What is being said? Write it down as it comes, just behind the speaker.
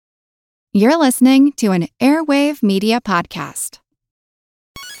You're listening to an Airwave Media Podcast.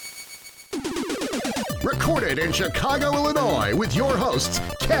 Recorded in Chicago, Illinois, with your hosts,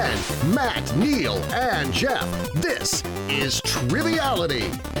 Ken, Matt, Neil, and Jeff. This is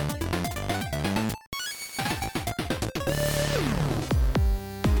Triviality.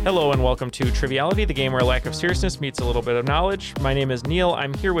 Hello and welcome to Triviality, the game where a lack of seriousness meets a little bit of knowledge. My name is Neil.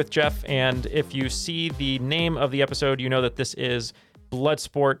 I'm here with Jeff, and if you see the name of the episode, you know that this is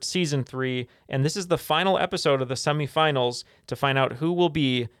Bloodsport Season 3, and this is the final episode of the semifinals to find out who will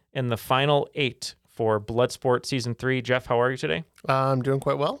be in the final 8 for Bloodsport Season 3. Jeff, how are you today? I'm doing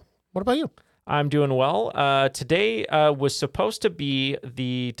quite well. What about you? I'm doing well. Today was supposed to be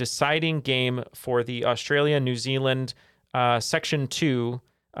the deciding game for the Australia-New Zealand Section 2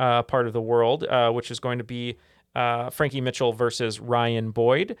 part of the world, which is going to be Frankie Mitchell versus Ryan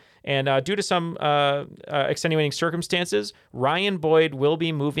Boyd. And due to some extenuating circumstances, Ryan Boyd will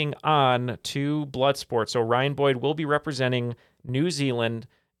be moving on to Bloodsport. So Ryan Boyd will be representing New Zealand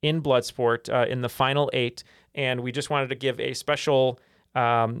in Bloodsport in the final 8. And we just wanted to give a special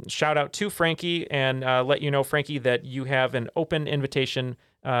shout out to Frankie and let you know, Frankie, that you have an open invitation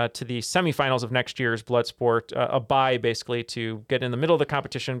to the semifinals of next year's Bloodsport, a bye basically to get in the middle of the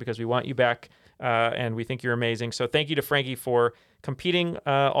competition because we want you back and we think you're amazing. So thank you to Frankie for competing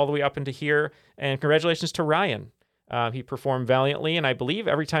all the way up into here, and congratulations to Ryan. He performed valiantly, and I believe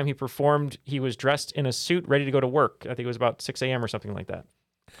every time he performed, he was dressed in a suit ready to go to work. I think it was about 6 a.m. or something like that.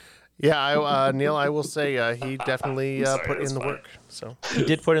 Yeah, Neil, I will say he definitely put in the work. So he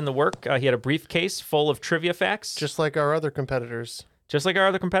did put in the work. He had a briefcase full of trivia facts. Just like our other competitors.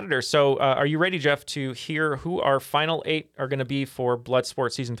 So are you ready, Jeff, to hear who our final 8 are going to be for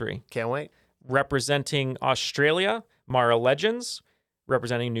Bloodsport Season 3? Can't wait. Representing Australia, Mara Legends.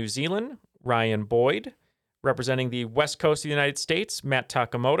 Representing New Zealand, Ryan Boyd. Representing the West Coast of the United States, Matt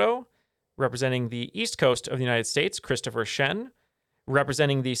Takamoto. Representing the East Coast of the United States, Christopher Shen.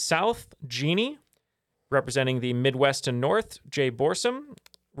 Representing the South, Jeannie. Representing the Midwest and North, Jay Borsum.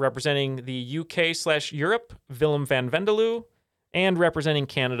 Representing the UK/Europe, Willem van Vendeloo. And representing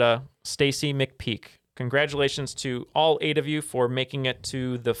Canada, Stacey McPeak. Congratulations to all 8 of you for making it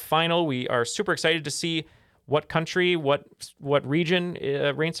to the final. We are super excited to see what country, what region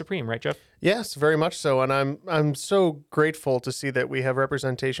reigns supreme, right, Jeff? Yes, very much so. And I'm so grateful to see that we have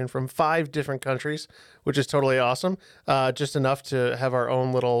representation from 5 different countries, which is totally awesome. Just enough to have our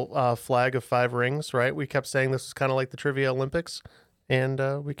own little flag of 5 rings, right? We kept saying this is kind of like the Trivia Olympics,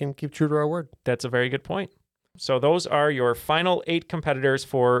 and we can keep true to our word. That's a very good point. So those are your final 8 competitors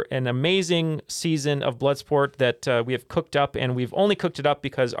for an amazing season of Bloodsport that we have cooked up, and we've only cooked it up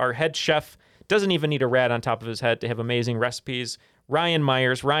because our head chef doesn't even need a rat on top of his head to have amazing recipes. Ryan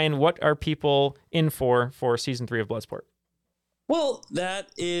Myers. Ryan, what are people in for Season 3 of Bloodsport? Well,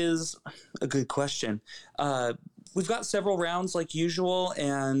 that is a good question. We've got several rounds like usual,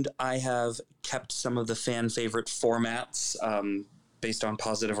 and I have kept some of the fan favorite formats based on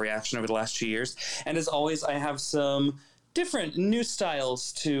positive reaction over the last 2 years. And as always, I have some different new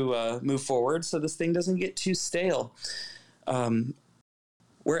styles to move forward so this thing doesn't get too stale.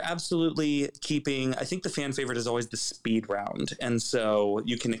 We're absolutely keeping, I think the fan favorite is always the speed round. And so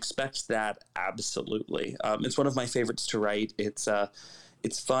you can expect that absolutely. It's one of my favorites to write. It's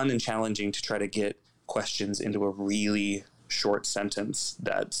fun and challenging to try to get questions into a really short sentence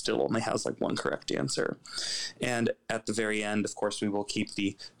that still only has like one correct answer. And at the very end, of course, we will keep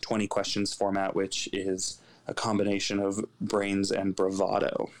the 20 questions format, which is a combination of brains and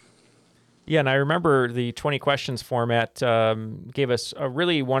bravado. Yeah, and I remember the 20 questions format gave us a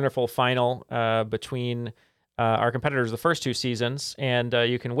really wonderful final between our competitors the first 2 seasons, and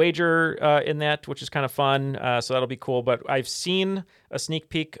you can wager in that, which is kind of fun, so that'll be cool. But I've seen a sneak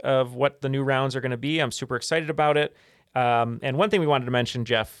peek of what the new rounds are going to be. I'm super excited about it. And one thing we wanted to mention,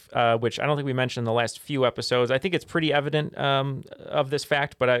 Jeff, which I don't think we mentioned in the last few episodes, I think it's pretty evident of this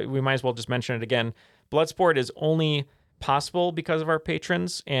fact, but we might as well just mention it again. Bloodsport is only possible because of our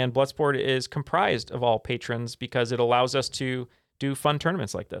patrons, and Bloodsport is comprised of all patrons because it allows us to do fun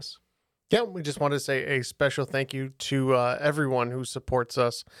tournaments like this. Yeah, we just wanted to say a special thank you to everyone who supports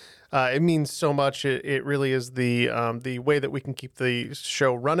us. It means so much. It really is the way that we can keep the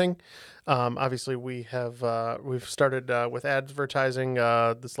show running. Obviously, we've started with advertising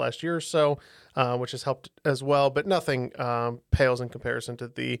this last year or so, which has helped as well. But nothing pales in comparison to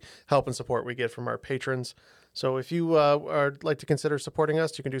the help and support we get from our patrons. So if you would like to consider supporting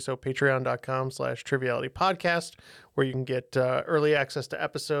us, you can do so at patreon.com/trivialitypodcast, where you can get early access to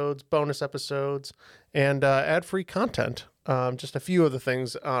episodes, bonus episodes, and ad-free content. Just a few of the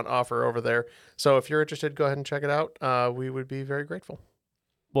things on offer over there. So if you're interested, go ahead and check it out. We would be very grateful.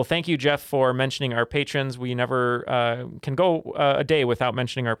 Well, thank you, Jeff, for mentioning our patrons. We never can go a day without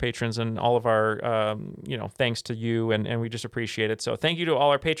mentioning our patrons, and all of our, thanks to you, and we just appreciate it. So thank you to all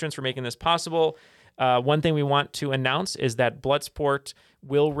our patrons for making this possible. One thing we want to announce is that Bloodsport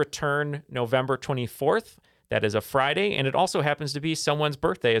will return November 24th. That is a Friday, and it also happens to be someone's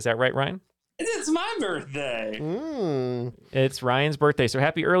birthday. Is that right, Ryan? It's my birthday. It's Ryan's birthday. So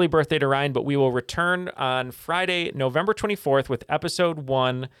happy early birthday to Ryan, but we will return on Friday, November 24th with episode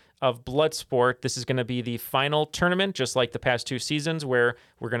 1 of Bloodsport. This is going to be the final tournament, just like the past 2 seasons, where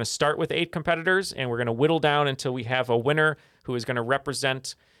we're going to start with 8 competitors and we're going to whittle down until we have a winner who is going to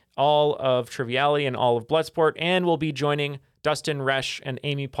represent all of Triviality and all of Bloodsport, and we'll be joining Dustin Resch and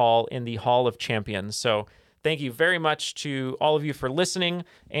Amy Paul in the Hall of Champions. So thank you very much to all of you for listening.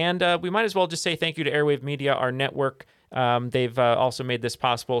 And we might as well just say thank you to Airwave Media, our network. They've also made this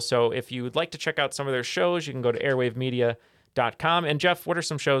possible. So if you would like to check out some of their shows, you can go to airwavemedia.com. And Jeff, what are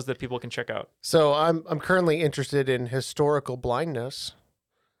some shows that people can check out? So I'm currently interested in historical blindness.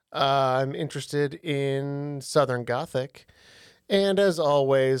 I'm interested in Southern Gothic. And as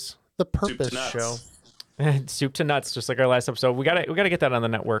always, the Purpose Show. Soup to Nuts, just like our last episode. We gotta get that on the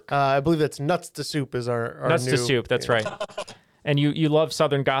network. I believe that's Nuts to Soup is our Nuts new, to Soup, that's right. And you love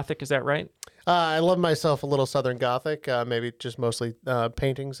Southern Gothic, is that right? I love myself a little Southern Gothic, maybe just mostly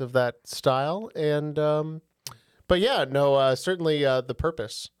paintings of that style. And but yeah, no, certainly the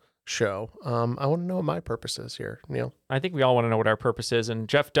Purpose Show. I want to know what my purpose is here, Neil. I think we all want to know what our purpose is, and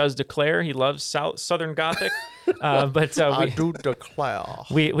Jeff does declare he loves Southern Gothic. But I do declare.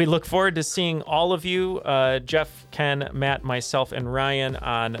 We look forward to seeing all of you, Jeff, Ken, Matt, myself, and Ryan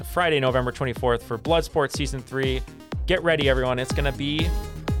on Friday, November 24th for Bloodsport Season 3. Get ready, everyone. It's going to be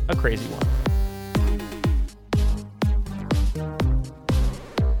a crazy one.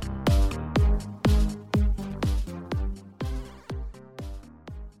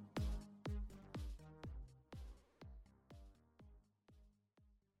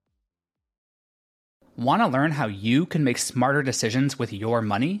 Want to learn how you can make smarter decisions with your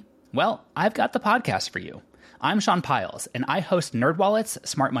money? Well, I've got the podcast for you. I'm Sean Piles, and I host NerdWallet's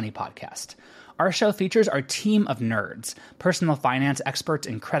Smart Money Podcast. Our show features our team of nerds, personal finance experts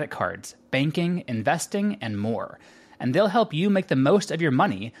in credit cards, banking, investing, and more. And they'll help you make the most of your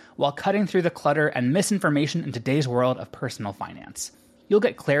money while cutting through the clutter and misinformation in today's world of personal finance. You'll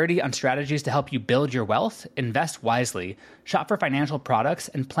get clarity on strategies to help you build your wealth, invest wisely, shop for financial products,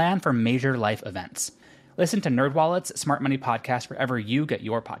 and plan for major life events. Listen to NerdWallet's Smart Money Podcast wherever you get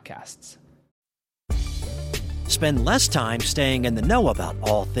your podcasts. Spend less time staying in the know about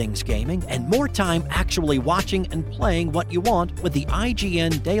all things gaming and more time actually watching and playing what you want with the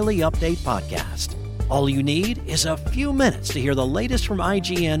IGN Daily Update podcast. All you need is a few minutes to hear the latest from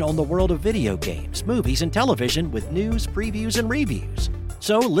IGN on the world of video games, movies, and television with news, previews, and reviews.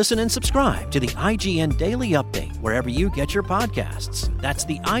 So listen and subscribe to the IGN Daily Update wherever you get your podcasts. That's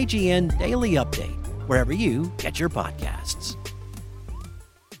the IGN Daily Update, wherever you get your podcasts.